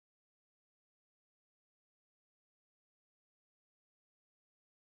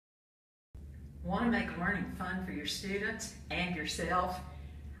Want to make learning fun for your students and yourself?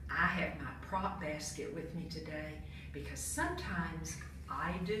 I have my prop basket with me today because sometimes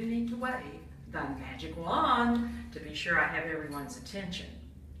I do need to wave the magic wand to be sure I have everyone's attention.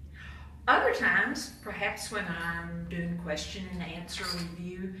 Other times, perhaps when I'm doing question and answer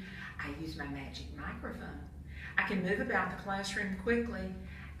review, I use my magic microphone. I can move about the classroom quickly,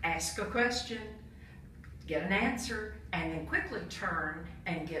 ask a question, get an answer, and then quickly turn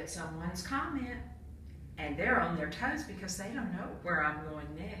and get someone's comment. And they're on their toes because they don't know where I'm going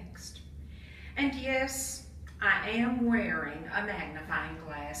next. And yes, I am wearing a magnifying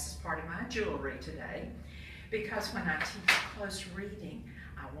glass as part of my jewelry today because when I teach close reading,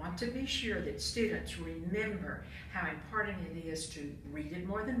 I want to be sure that students remember how important it is to read it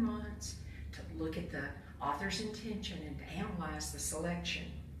more than once, to look at the author's intention and to analyze the selection.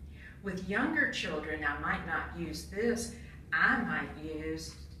 With younger children, I might not use this. I might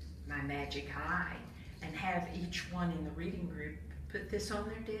use my magic eye and have each one in the reading group put this on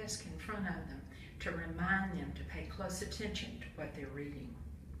their desk in front of them to remind them to pay close attention to what they're reading.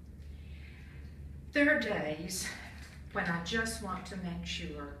 There are days when I just want to make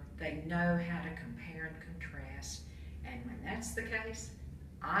sure they know how to compare and contrast, and when that's the case,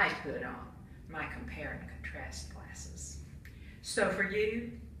 I put on my compare and contrast glasses. So for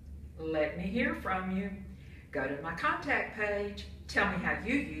you, let me hear from you. Go to my contact page. Tell me how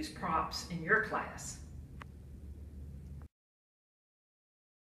you use props in your class.